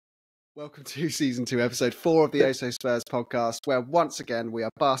Welcome to Season 2, Episode 4 of the OSO Spurs podcast, where once again we are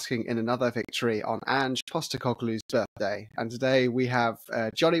basking in another victory on Ange Postecoglu's birthday. And today we have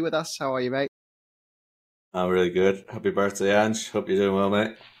Johnny with us. How are you, mate? I'm really good. Happy birthday, Ange. Hope you're doing well,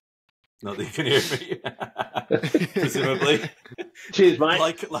 mate. Not that you can hear me, presumably. Cheers, mate.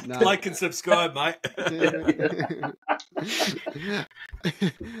 Like and subscribe, mate.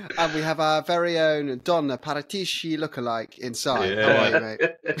 And we have our very own Donna Paratici lookalike inside. Yeah. How are you,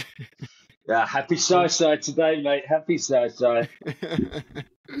 mate? Yeah, happy Sci today, mate. Happy Sci.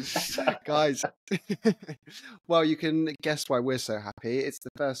 Guys, well, you can guess why we're so happy. It's the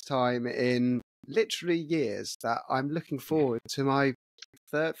first time in literally years that I'm looking forward to my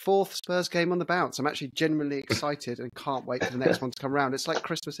fourth Spurs game on the bounce. I'm actually genuinely excited and can't wait for the next one to come around. It's like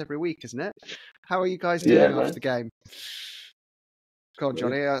Christmas every week, isn't it? How are you guys doing after the game? Go on,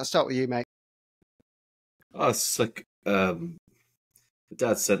 Johnny. I'll start with you, mate. Oh, it's like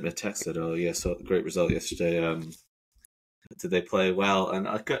Dad sent me a text that, saw a great result yesterday. Did they play well? And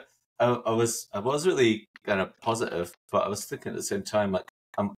I was really kind of positive, but I was thinking at the same time, like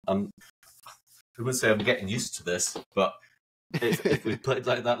I wouldn't say I'm getting used to this, but if we played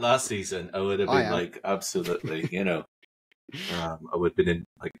like that last season, I would have been like absolutely, I would have been in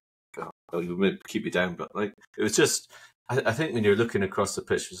like, it would keep you down, but like it was just. I think when you're looking across the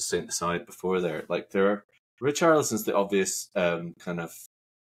pitch, just saying aside before there, like Richarlison's the obvious kind of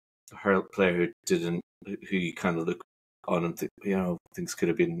player who you kind of look on and think, things could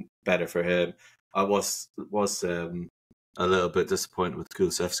have been better for him. I was a little bit disappointed with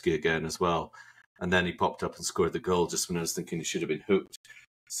Kulusevski again as well, and then he popped up and scored the goal just when I was thinking he should have been hooked.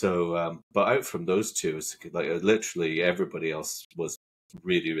 So, but out from those two, it's like literally everybody else was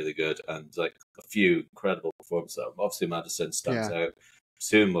really, really good, and like a few incredible performances. Obviously, Maddison stands out.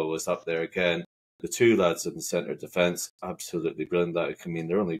 Sumo was up there again. The two lads in the centre defence, absolutely brilliant. That I mean,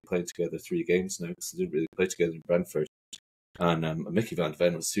 they're only playing together 3 games now because they didn't really play together in Brentford. And Mickey Van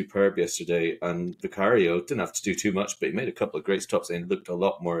Ven was superb yesterday, and Vicario didn't have to do too much, but he made a couple of great stops and looked a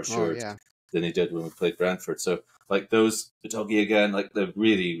lot more assured than he did when we played Brentford. So, like those, Doggy again, like they're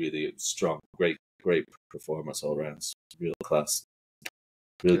really, really strong, great performance all round, real class.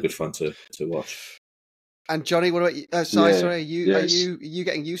 Really good fun to watch. And Johnny, what about you? Sorry, are you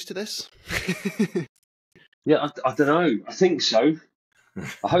getting used to this? Yeah, I don't know. I think so.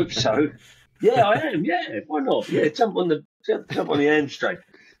 I hope so. Yeah, I am. Yeah, why not? Yeah, jump on the Ange train.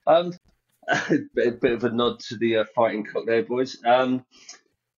 A bit of a nod to the fighting cock there, boys.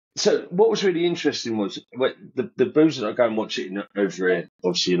 So what was really interesting was the booze that I go and watch it over here.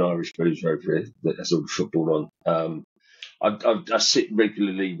 Obviously, an Irish booze over here. That's all the football on. I sit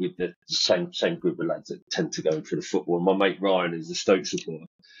regularly with the same group of lads that tend to go for the football. My mate Ryan is the Stoke supporter.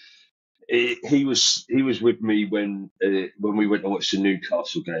 He was with me when we went to watch the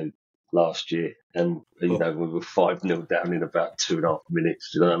Newcastle game last year, and we were 5-0 down in about 2.5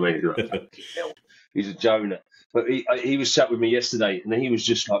 minutes. Do you know what I mean? Like, he's a Jonah. But he was sat with me yesterday, and he was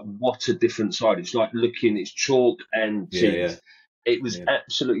just like, "What a different side! It's like it's chalk and cheese." Yeah. It was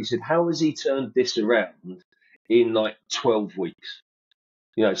absolutely. He said, "How has he turned this around in like 12 weeks,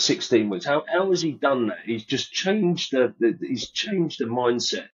 16 weeks? How has he done that? He's just changed the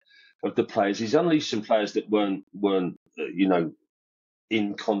mindset of the players. He's unleashed some players that weren't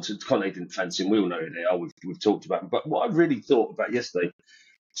in content. They didn't fancy him. We all know who they are. We've talked about them. But what I really thought about yesterday,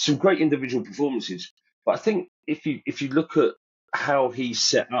 some great individual performances. But I think if you look at how he's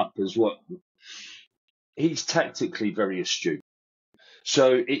set up as well, he's tactically very astute.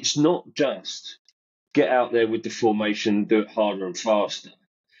 So it's not just get out there with the formation, do it harder and faster.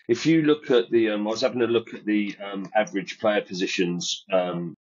 If you look at I was having a look at the average player positions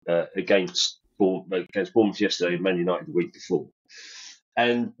against Bournemouth yesterday, Man United the week before,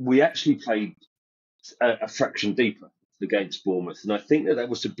 and we actually played a fraction deeper against Bournemouth, and I think that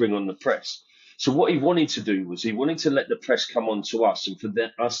was to bring on the press. So what he wanted to do was he wanted to let the press come on to us, and for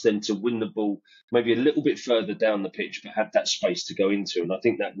us then to win the ball maybe a little bit further down the pitch, but have that space to go into, and I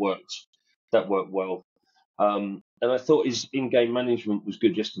think that worked. That worked well. And I thought his in-game management was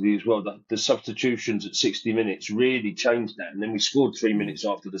good yesterday as well. The substitutions at 60 minutes really changed that. And then we scored 3 minutes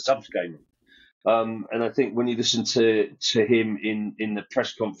after the subs came on. And I think when you listen to him in the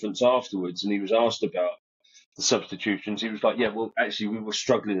press conference afterwards, and he was asked about the substitutions, he was like, actually, we were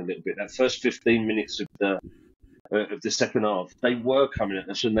struggling a little bit. That first 15 minutes of the second half, they were coming at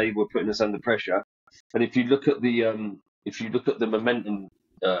us and they were putting us under pressure. And if you look at the momentum,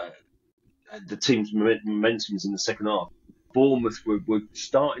 the team's momentums in the second half, Bournemouth were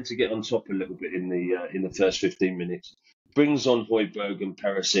starting to get on top a little bit in the first 15 minutes. Brings on Højbjerg and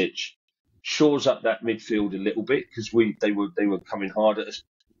Perisic, shores up that midfield a little bit because they were coming hard at us.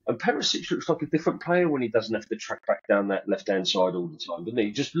 And Perisic looks like a different player when he doesn't have to track back down that left-hand side all the time, doesn't he?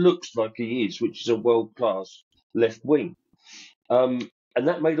 He just looks like he is, which is a world-class left wing. And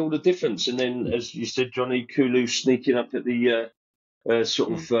that made all the difference. And then, as you said, Johnny, Kulu sneaking up at the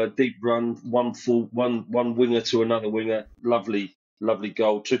deep run, one winger to another winger. Lovely, lovely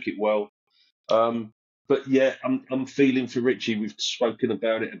goal. Took it well. But yeah, I'm feeling for Richie. We've spoken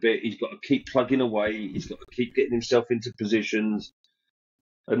about it a bit. He's got to keep plugging away. He's got to keep getting himself into positions.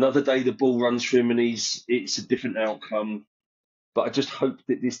 Another day the ball runs for him and it's a different outcome. But I just hope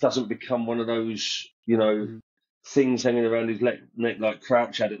that this doesn't become one of those, things hanging around his neck like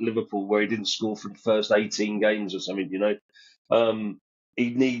Crouch had at Liverpool, where he didn't score for the first 18 games or something. He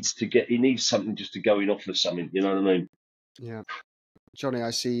needs something just to go in off of something. You know what I mean? Yeah. Johnny,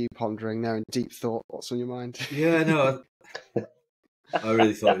 I see you pondering now in deep thought. What's on your mind? Yeah, no, I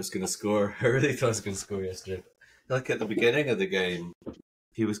really thought he was going to score. I really thought he was going to score yesterday. Like at the beginning of the game,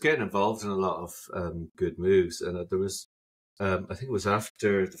 he was getting involved in a lot of good moves, and there was, I think it was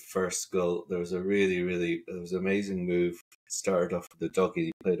after the first goal, there was a really, there was an amazing move. Started off with the doggy.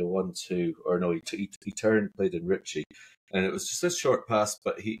 He played a 1-2, or no, he turned, played in Richie, and it was just a short pass,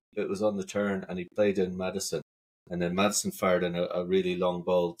 but it was on the turn, and he played in Maddison, and then Maddison fired in a really long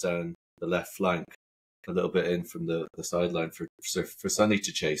ball down the left flank, a little bit in from the sideline for Sonny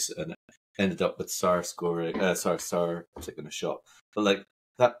to chase, and it ended up with Sarr scoring. Sarr taking a shot, but like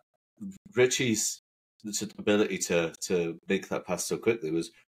that, Richie's ability to make that pass so quickly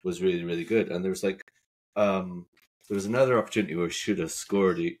was really good. And there was another opportunity where he should have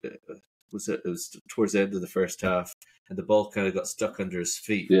scored. It was towards the end of the first half, and the ball kind of got stuck under his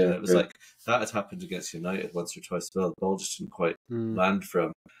feet. Yeah, and it was like that had happened against United once or twice as well. The ball just didn't quite land for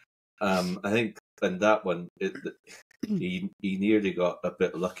him. I think in that one, he nearly got a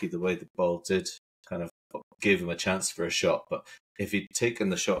bit lucky the way the ball did kind of gave him a chance for a shot. But if he'd taken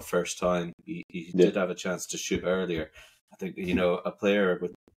the shot first time, he did have a chance to shoot earlier. I think,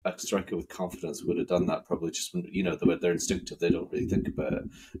 a striker with confidence would have done that probably just when, the way they're instinctive, they don't really think about it.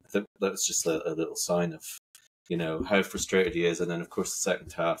 I think that's just a little sign of, how frustrated he is. And then, of course, the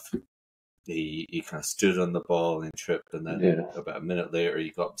second half, he kind of stood on the ball and tripped, and then about a minute later he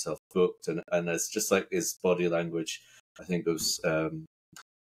got himself booked, and it's just like his body language. I think it was do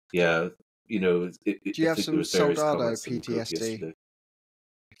you have some Soldado PTSD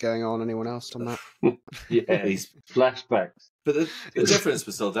going on? Anyone else on that? Yeah, he's flashbacks. But the difference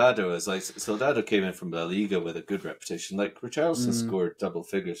with Soldado is, like, Soldado came in from La Liga with a good reputation. Like, Richarlison scored double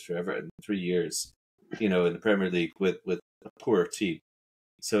figures for Everton 3 years, in the Premier League with a poor team.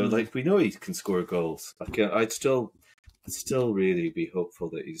 So, like, we know he can score goals. I'd still really be hopeful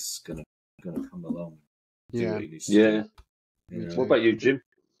that he's gonna come along. And do what he needs to do. What about you, Jim?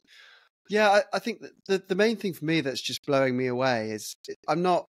 Yeah, I think that the main thing for me that's just blowing me away is I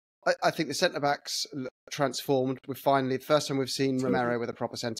think the centre-backs transformed. We're finally, the first time we've seen Romero with a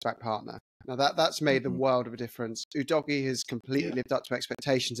proper centre-back partner. Now that's made the world of a difference. Udogie has completely lived up to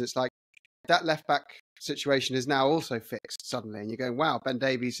expectations. It's like that left-back situation is now also fixed suddenly. And you're going, wow, Ben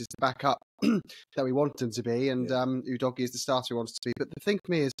Davies is the backup that we wanted him to be, and Udogie is the starter we wanted to be. But the thing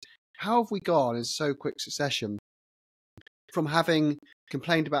for me is, how have we gone in so quick succession from having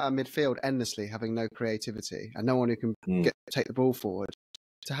complained about our midfield endlessly, having no creativity and no one who can take the ball forward,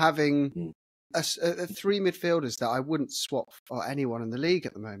 to having a three midfielders that I wouldn't swap for anyone in the league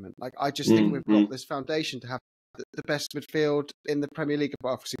at the moment. Like, I just think we've got this foundation to have the best midfield in the Premier League,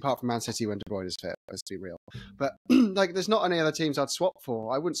 obviously apart from Man City when De Bruyne is fit, let's be real. But like, there's not any other teams I'd swap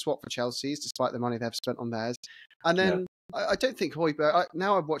for. I wouldn't swap for Chelsea's, despite the money they've spent on theirs. And then I don't think Højbjerg.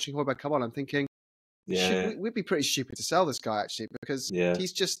 Now I'm watching Højbjerg come on, I'm thinking, we'd be pretty stupid to sell this guy, actually, because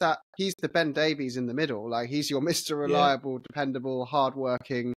he's just that. He's the Ben Davies in the middle. Like, he's your Mr. Reliable, dependable,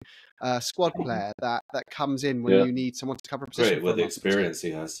 hardworking squad player that comes in when you need someone to cover a position. Great with the experience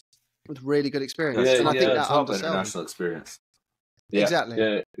he has. With really good experience, and I think that undersells international experience. Exactly.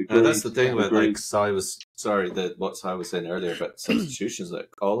 Yeah, and that's the thing with, like, what Sai was saying earlier about substitutions. Like,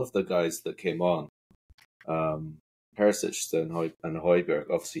 all of the guys that came on, Perisic and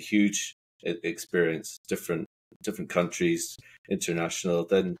Højbjerg, obviously huge experience, different countries, international.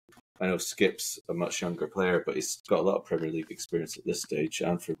 Then I know Skip's a much younger player, but he's got a lot of Premier League experience at this stage,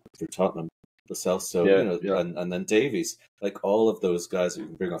 and for Tottenham, and then Davies, like, all of those guys that you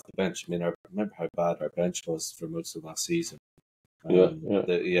can bring off the bench. I mean, I remember how bad our bench was for most of last season.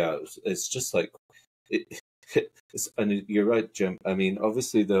 It's just like and you're right, Jim. I mean,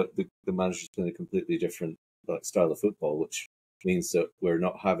 obviously the manager's been a completely different style of football, which means that we're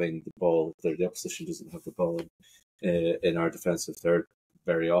not having the ball. The opposition doesn't have the ball in our defensive third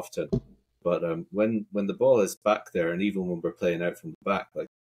very often. But when the ball is back there, and even when we're playing out from the back, like,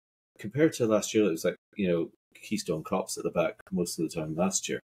 compared to last year, it was like, Keystone Cops at the back most of the time last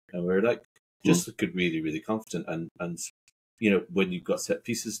year. And we were like, just looking really, really confident. And when you've got set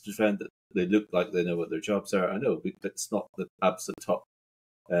pieces to defend, they look like they know what their jobs are. I know it's not the absolute top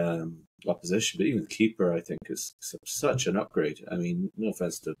opposition, but even the keeper, I think, is such an upgrade. I mean, no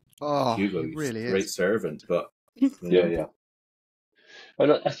offense to Hugo, he's really a great servant, but Yeah.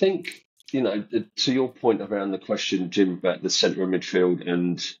 And I think, to your point around the question, Jim, about the centre of midfield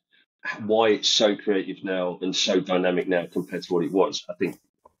and why it's so creative now and so dynamic now compared to what it was, I think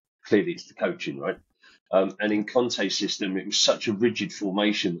clearly it's the coaching, right? And in Conte's system, it was such a rigid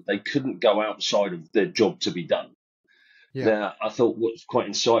formation that they couldn't go outside of their job to be done. Yeah. Now, I thought what was quite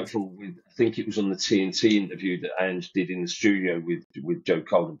insightful I think it was on the TNT interview that Ange did in the studio with Joe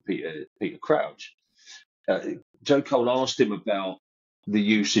Cole and Peter Crouch. Joe Cole asked him about the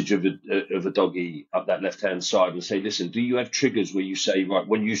usage of a doggy up that left-hand side and say, listen, do you have triggers where you say, right,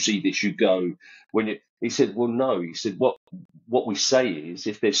 when you see this, you go? He said, well, no. He said, what we say is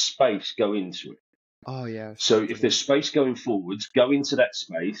if there's space, go into it. Oh, yeah. So if there's space going forwards, go into that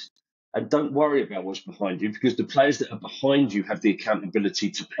space and don't worry about what's behind you, because the players that are behind you have the accountability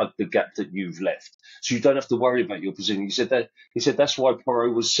to plug the gap that you've left. So you don't have to worry about your position. He said that's why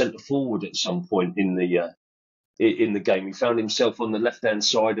Porro was centre forward at some point in the game. He found himself on the left-hand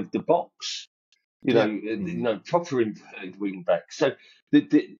side of the box, proper inverted wing back. So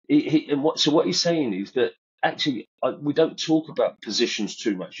what he's saying is that actually we don't talk about positions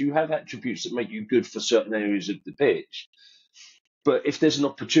too much. You have attributes that make you good for certain areas of the pitch, but if there's an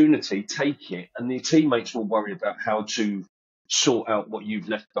opportunity, take it, and your teammates will worry about how to sort out what you've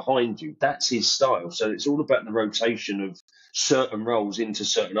left behind you. That's his style. So it's all about the rotation of certain roles into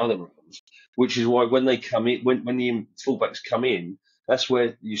certain other roles, which is why when they come in, when the fullbacks come in, that's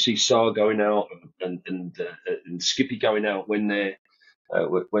where you see Sarr going out and Skippy going out when they're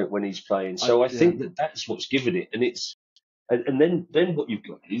when he's playing. So I think that's what's given it, and then what you've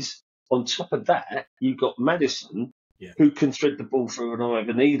got is on top of that you've got Maddison. Yeah. Who can thread the ball through an eye of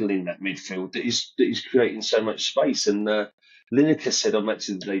a needle in that midfield that is creating so much space. And Lineker said on Match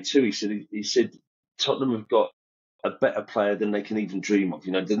of the Day too. He said Tottenham have got a better player than they can even dream of.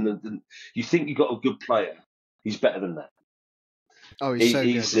 You think you've got a good player, he's better than that. Oh, he's so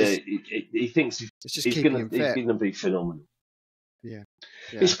good. He thinks he's going to be phenomenal. Yeah.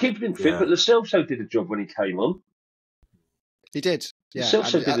 He's keeping him fit, but Lo Celso did a job when he came on. He did. Yeah,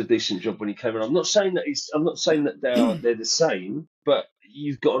 Celso did a decent job when he came in. I'm not saying that they're the same, but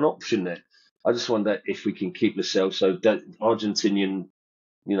you've got an option there. I just wonder if we can keep Lo Celso, Argentinian,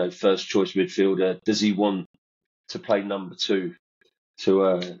 first choice midfielder. Does he want to play number 2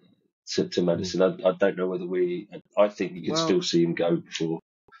 to Maddison? I don't know whether I think you can still see him go before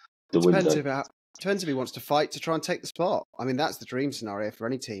the window. Depends if he wants to fight to try and take the spot. I mean, that's the dream scenario for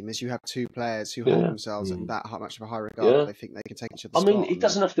any team: is you have two players who hold themselves in that much of a high regard. They think they can take each other's spot. He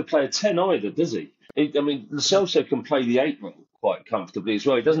doesn't have to play a 10 either, does he? Lo Celso can play the 8 role quite comfortably as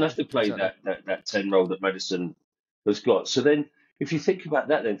well. He doesn't have to play that 10 role that Maddison has got. So then, if you think about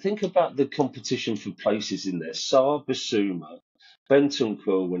that, then think about the competition for places in there. Sarr, Basuma,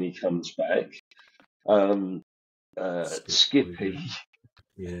 Bentancur when he comes back, Skippy.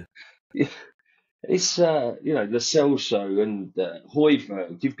 Yeah. It's Lo Celso and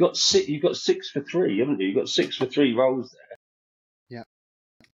Højbjerg. You've got 6 for 3, haven't you? You've got 6 for 3 roles there. Yeah,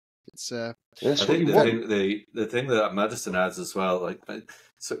 it's. I think the thing that Maddison adds as well.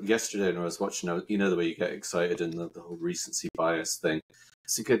 So yesterday when I was watching, the way you get excited and the whole recency bias thing.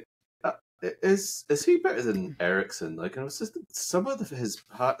 Is he better than Eriksen? It was just some of his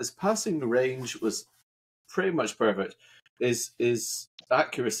passing range was pretty much perfect. His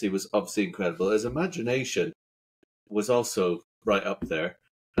accuracy was obviously incredible. His imagination was also right up there.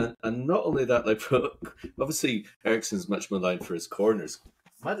 And not only that, obviously Eriksen's much maligned for his corners.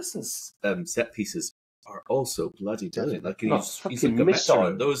 Maddison's set pieces are also bloody brilliant. He's like a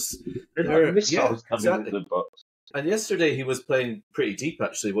veteran. Those missiles coming into the box. And yesterday he was playing pretty deep,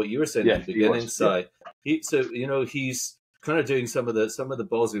 actually. What you were saying at the beginning, side. He's kind of doing some of the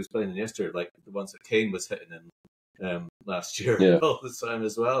balls he was playing in yesterday, like the ones that Kane was hitting him last year all the time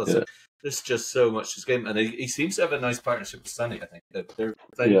as well. So there's just so much to this game, and he seems to have a nice partnership with Sonny. I think they're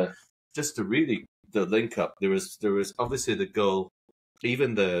playing just to really the link up. There was obviously the goal,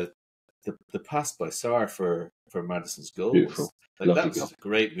 even the pass by Sarr for Maddison's goal. That was a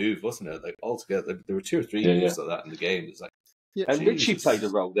great move, wasn't it? Altogether, there were 2 or 3 moves like that in the game. It was and Richie played a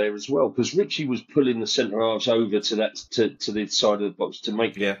role there as well, because Richie was pulling the centre halves over to the side of the box to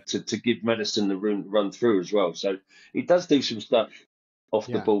make to give Maddison the room to run through as well. So he does do some stuff off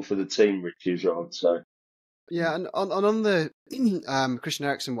the ball for the team, Richie as well. So Yeah, and on the Christian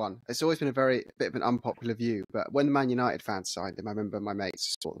Eriksen one, it's always been a bit of an unpopular view. But when the Man United fans signed him, I remember my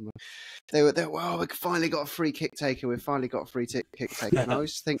mates taught them. They were, well, we finally got a free kick taker. We've finally got a free kick taker. And I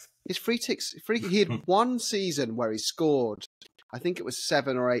always think his he had one season where he scored, I think it was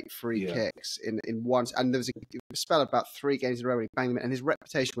 7 or 8 free kicks in one. And there was a spell of about 3 games in a row where he banged them in, and his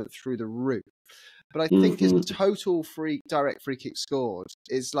reputation went through the roof. But I think his total direct free kick scored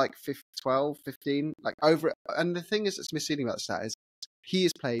is like 12, 15, like over. And the thing is that's misleading about the stat is he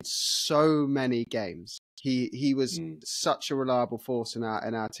has played so many games. He was such a reliable force in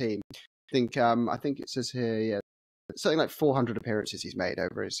our team. I think it says here, something like 400 appearances he's made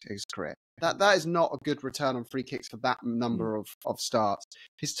over his career. That is not a good return on free kicks for that number of starts.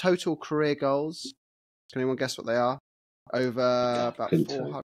 His total career goals, can anyone guess what they are? Over about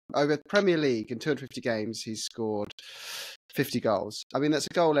 400. Over Premier League in 250 games, he's scored 50 goals. I mean, that's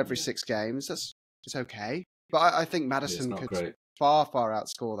a goal every 6 games. It's okay. But I think Maddison could far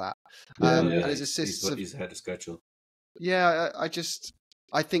outscore that. And his assists... He's ahead of schedule. Yeah,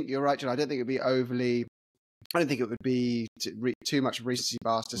 I think you're right, John. I don't think it would be too much of recency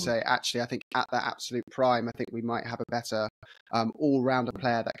bias to say, actually, I think at that absolute prime, I think we might have a better all-rounder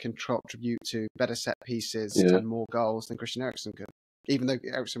player that can contribute to better set pieces and more goals than Christian Eriksen could. Even though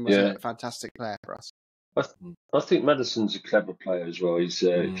Eriksen was a fantastic player for us. I think Maddison's a clever player as well. He's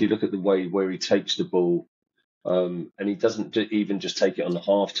if you look at the way where he takes the ball, and he doesn't even just take it on the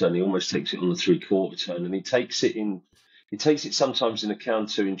half turn, he almost takes it on the 3/4 turn, and he takes it sometimes in a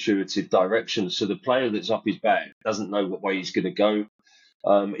counterintuitive direction. So the player that's up his back doesn't know what way he's going to go.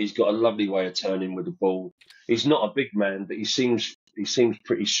 He's got a lovely way of turning with the ball. He's not a big man, but he seems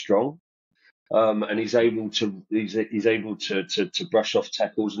pretty strong. And he's able to brush off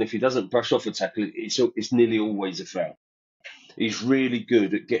tackles, and if he doesn't brush off a tackle, it's nearly always a foul. He's really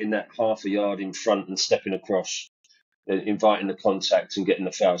good at getting that half a yard in front and stepping across, inviting the contact and getting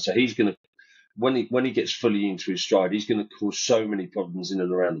the foul. So he's going to, when he gets fully into his stride, he's going to cause so many problems in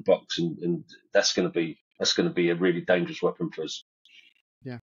and around the box, and that's going to be a really dangerous weapon for us.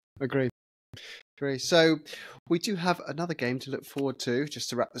 Yeah, agree. So we do have another game to look forward to. Just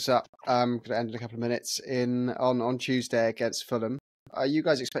to wrap this up, going to end in a couple of minutes on Tuesday against Fulham. Are you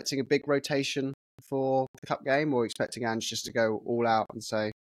guys expecting a big rotation for the cup game, or expecting Ange just to go all out and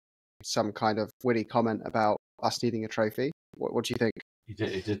say some kind of witty comment about us needing a trophy? What do you think? He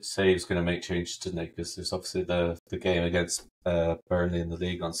did say he was going to make changes, didn't he? Because there's obviously the game against Burnley in the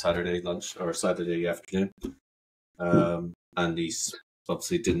league on Saturday afternoon, and he's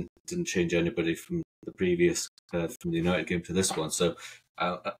obviously didn't change anybody from the previous from the United game to this one. So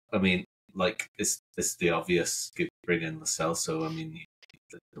I mean, like it's the obvious, bring in Lascelles. So I mean,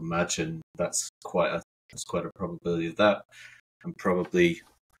 imagine that's quite a probability of that, and probably,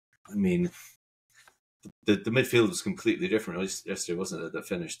 I mean, the midfield was completely different yesterday, wasn't it? That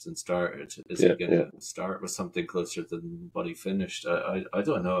finished and started. Is he going to start with something closer than what he finished? I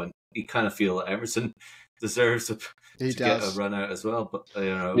don't know, and you kind of feel Emerson deserves to get a run out as well. But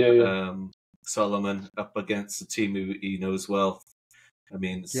Solomon up against a team who he knows well. I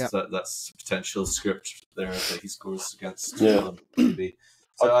mean, that's potential script there that he scores against Fulham, maybe.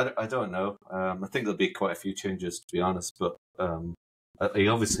 So I don't know. I think there'll be quite a few changes, to be honest. But he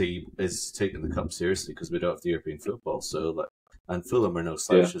obviously is taking the cup seriously because we don't have the European football. So, and Fulham are no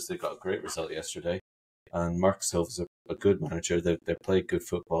slouches. They got a great result yesterday. And Mark Silva's a good manager. They play good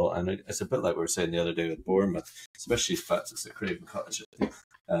football, and it's a bit like we were saying the other day with Bournemouth, especially the fact it's at Craven Cottage.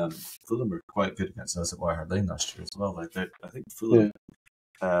 Fulham were quite good against us at White Hart Lane last year as well. I think Fulham,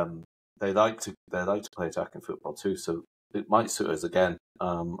 they like to play attacking football too. So it might suit us again.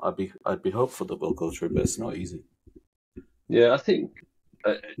 I'd be hopeful that we'll go through, but it's not easy. Yeah, I think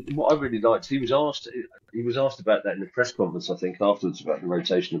what I really liked, he was asked about that in the press conference, I think, afterwards, about the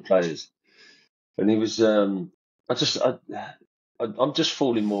rotation of players. And he was, I'm just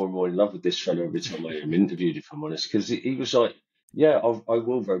falling more and more in love with this fellow every time I hear him interviewed, if I'm honest, because he was like, I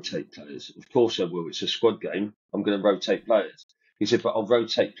will rotate players. Of course I will. It's a squad game. I'm going to rotate players. He said, but I'll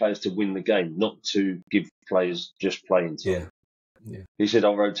rotate players to win the game, not to give players just playing time. Yeah. He said,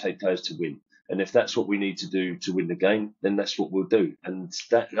 I'll rotate players to win. And if that's what we need to do to win the game, then that's what we'll do. And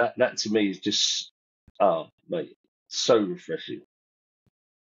that to me is just, mate, so refreshing.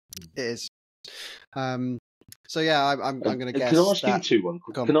 It is. So yeah, I'm going to guess. Can I ask you two one?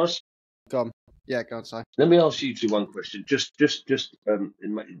 Can I? Go on. Yeah, go on. Sorry. Let me ask you two one question. Just a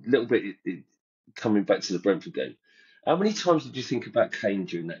little bit coming back to the Brentford game. How many times did you think about Kane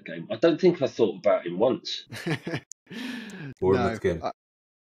during that game? I don't think I thought about him once. Bournemouth game.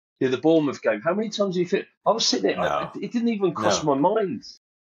 Yeah, the Bournemouth game. How many times did you think? I was sitting there. No. It didn't even cross my mind.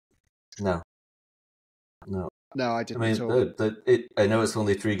 No. No. No, I I didn't mean, at all. I know it's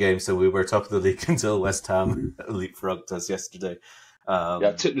only 3 games, so we were top of the league until West Ham leapfrogged us yesterday.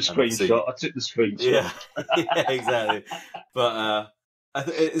 I took the screenshot. Yeah, yeah, exactly. But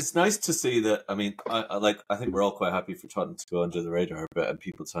it's nice to see that. I mean, I think we're all quite happy for Tottenham to go under the radar a bit and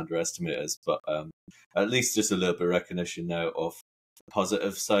people to underestimate us. But at least there's a little bit of recognition now of the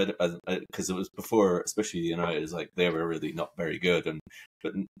positive side, because it was before, especially United, is like they were really not very good,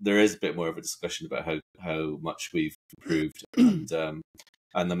 but there is a bit more of a discussion about how much we've improved, and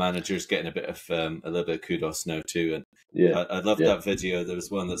the manager's getting a little bit of kudos now too. And I love that video. There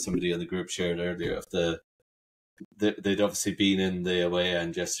was one that somebody in the group shared earlier of they'd obviously been in the away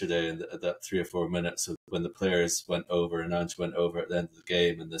end yesterday, and that 3 or 4 minutes of when the players went over and Ange went over at the end of the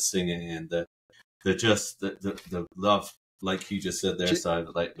game, and the singing and the love, like you just said there, side,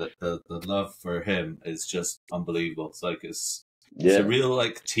 like the love for him is just unbelievable. It's like it's a real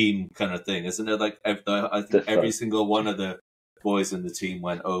like team kind of thing, isn't it? Like I think every single one of the boys in the team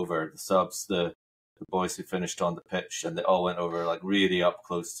went over, the subs, the boys who finished on the pitch, and they all went over like really up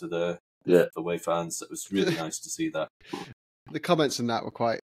close to the away fans. It was really nice to see that. The comments in that were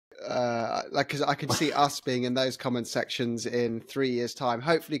quite because I could see us being in those comment sections in 3 years' time.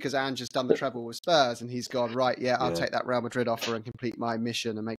 Hopefully, because Ange has done the treble with Spurs and he's gone right. Yeah, I'll take that Real Madrid offer and complete my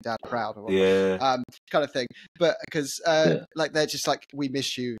mission and make Dad proud. Or kind of thing. But because like they're just like, we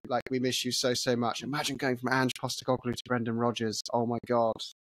miss you. Like we miss you so much. Imagine going from Ange Postecoglu to Brendan Rodgers. Oh my God.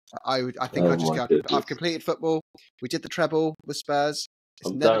 I think I just go. I've completed football. We did the treble with Spurs. It's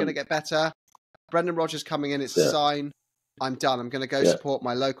never going to get better. Brendan Rodgers coming in. It's a sign. I'm done. I'm going to go support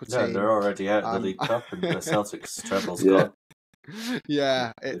my local team. Yeah, they're already out in the League Cup, and the Celtics treble's gone.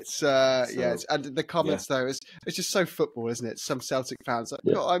 Yeah, it's and the comments though is it's just so football, isn't it? Some Celtic fans like,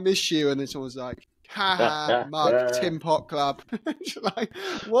 "God, I miss you," and then someone's like, "Ha ha, mug, Tim Pot Club." Like,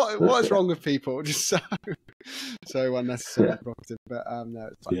 what is wrong with people? Just so unnecessarily provocative. But no,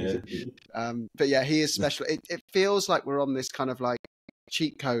 it's funny. But yeah, he is special. It feels like we're on this kind of like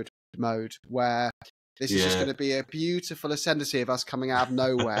cheat code mode where this is just going to be a beautiful ascendancy of us coming out of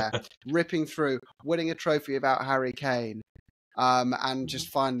nowhere, ripping through, winning a trophy about Harry Kane, and just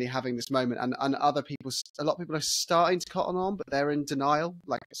finally having this moment. And a lot of people are starting to cotton on, but they're in denial.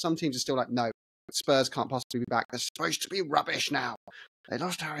 Like some teams are still like, no, Spurs can't possibly be back. They're supposed to be rubbish now. They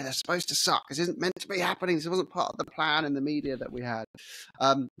lost Harry. They're supposed to suck. This isn't meant to be happening. This wasn't part of the plan in the media that we had.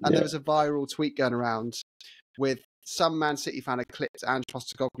 And there was a viral tweet going around with some Man City fan had clipped Ange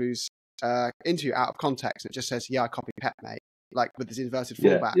Postecoglu's interview out of context. It just says, "Yeah, I copied Pep, mate," like with his inverted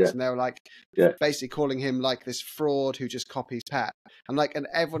fullbacks, and they were like basically calling him like this fraud who just copies Pep. And like, and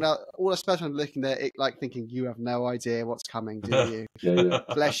everyone else, all the Spurs fans looking there, like thinking, "You have no idea what's coming, do you?"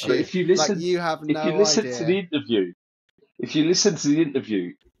 Bless you. But if you listen, like, you have no idea. If you listen to the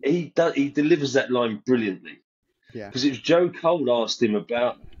interview, he delivers that line brilliantly. Yeah, because it was Joe Cole asked him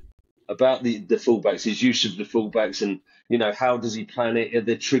about the fullbacks, his use of the fullbacks, and how does he plan it? Are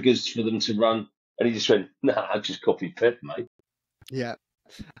there triggers for them to run? And he just went, "Nah, I just copied Pep, mate." Yeah.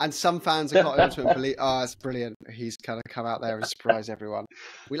 And some fans are caught onto him and believe, it's brilliant. He's kind of come out there and surprised everyone.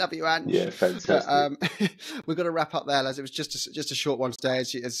 We love you, Ange. Yeah, fantastic. But, we've got to wrap up there, lads. It was just a short one today.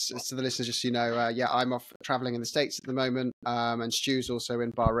 As to the listeners, just I'm off travelling in the States at the moment, and Stu's also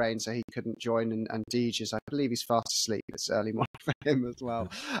in Bahrain, so he couldn't join. And Deej I believe he's fast asleep. It's early morning for him as well.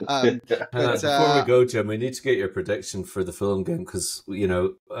 Before we go, Jim, we need to get your prediction for the Fulham game because we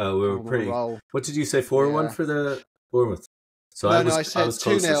were pretty. What did you say? 4-1 for the Bournemouth. So I said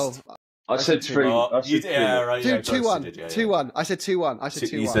 2-0. I said 3. I said 2-1. 2-1. I said 2-1. I said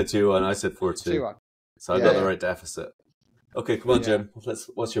 2-1. You said 2-1. I said 4-2. 2-1. So I got the right deficit. Okay, come on, Jim.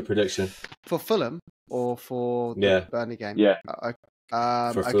 What's your prediction for Fulham or for the Burnley game? Yeah.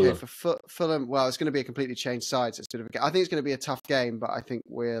 For Fulham. For Fulham, well, it's going to be a completely changed side. So it's sort of I think it's going to be a tough game, but I think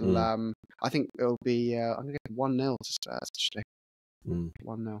we'll. I think it'll be. I'm going to get 1-0 to Spurs. Actually,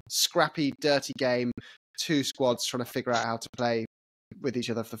 1-0. Scrappy, dirty game. 2 squads trying to figure out how to play with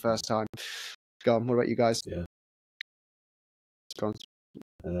each other for the first time. Go on. What about you guys? Yeah.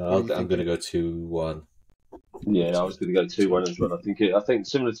 I'm going to go 2-1. Yeah, I was going to go 2-1 as well. I think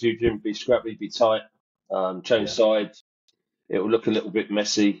similar to you, Jim, be scrappy, be tight, change side. It will look a little bit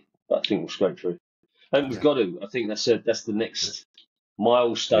messy, but I think we'll scrape through. And we've got to. I think that's the next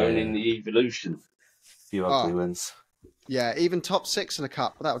milestone in the evolution. A few ugly wins. Yeah, even top 6 in a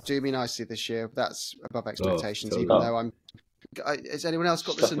cup. That would do me nicely this year. That's above expectations, even though I'm... Has anyone else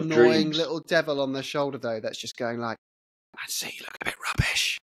got this annoying little devil on their shoulder, though, that's just going like, "Man City look a bit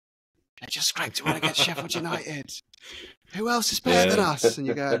rubbish. They just scraped to win against Sheffield United. Who else is better than us?" And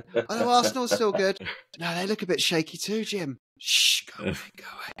you're going, "Oh, no, Arsenal's still good. No, they look a bit shaky too, Jim. Shh, go away, go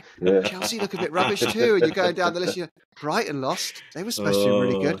away. Yeah. Chelsea look a bit rubbish too. And you're going down the list. Brighton lost. They were supposed to be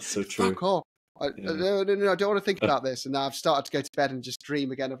really good. So true. Fuck off. No, I don't want to think about this. And now I've started to go to bed and just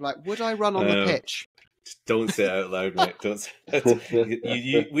dream again of like, would I run on the pitch? Don't say it out loud, mate. Don't say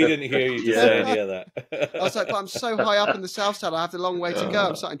it. We didn't hear you just say any of that. I was like, but I'm so high up in the South Stand, I have a long way to go.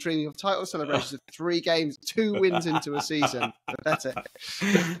 I'm starting dreaming of title celebrations of 3 games, 2 wins into a season. Pathetic.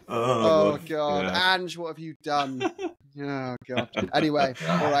 Oh God. Yeah. Ange, what have you done? Oh God. Anyway,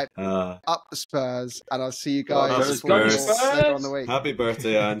 all right. Up the Spurs, and I'll see you guys later on the week. Happy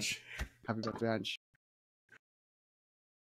birthday, Ange. Happy birthday, Ange.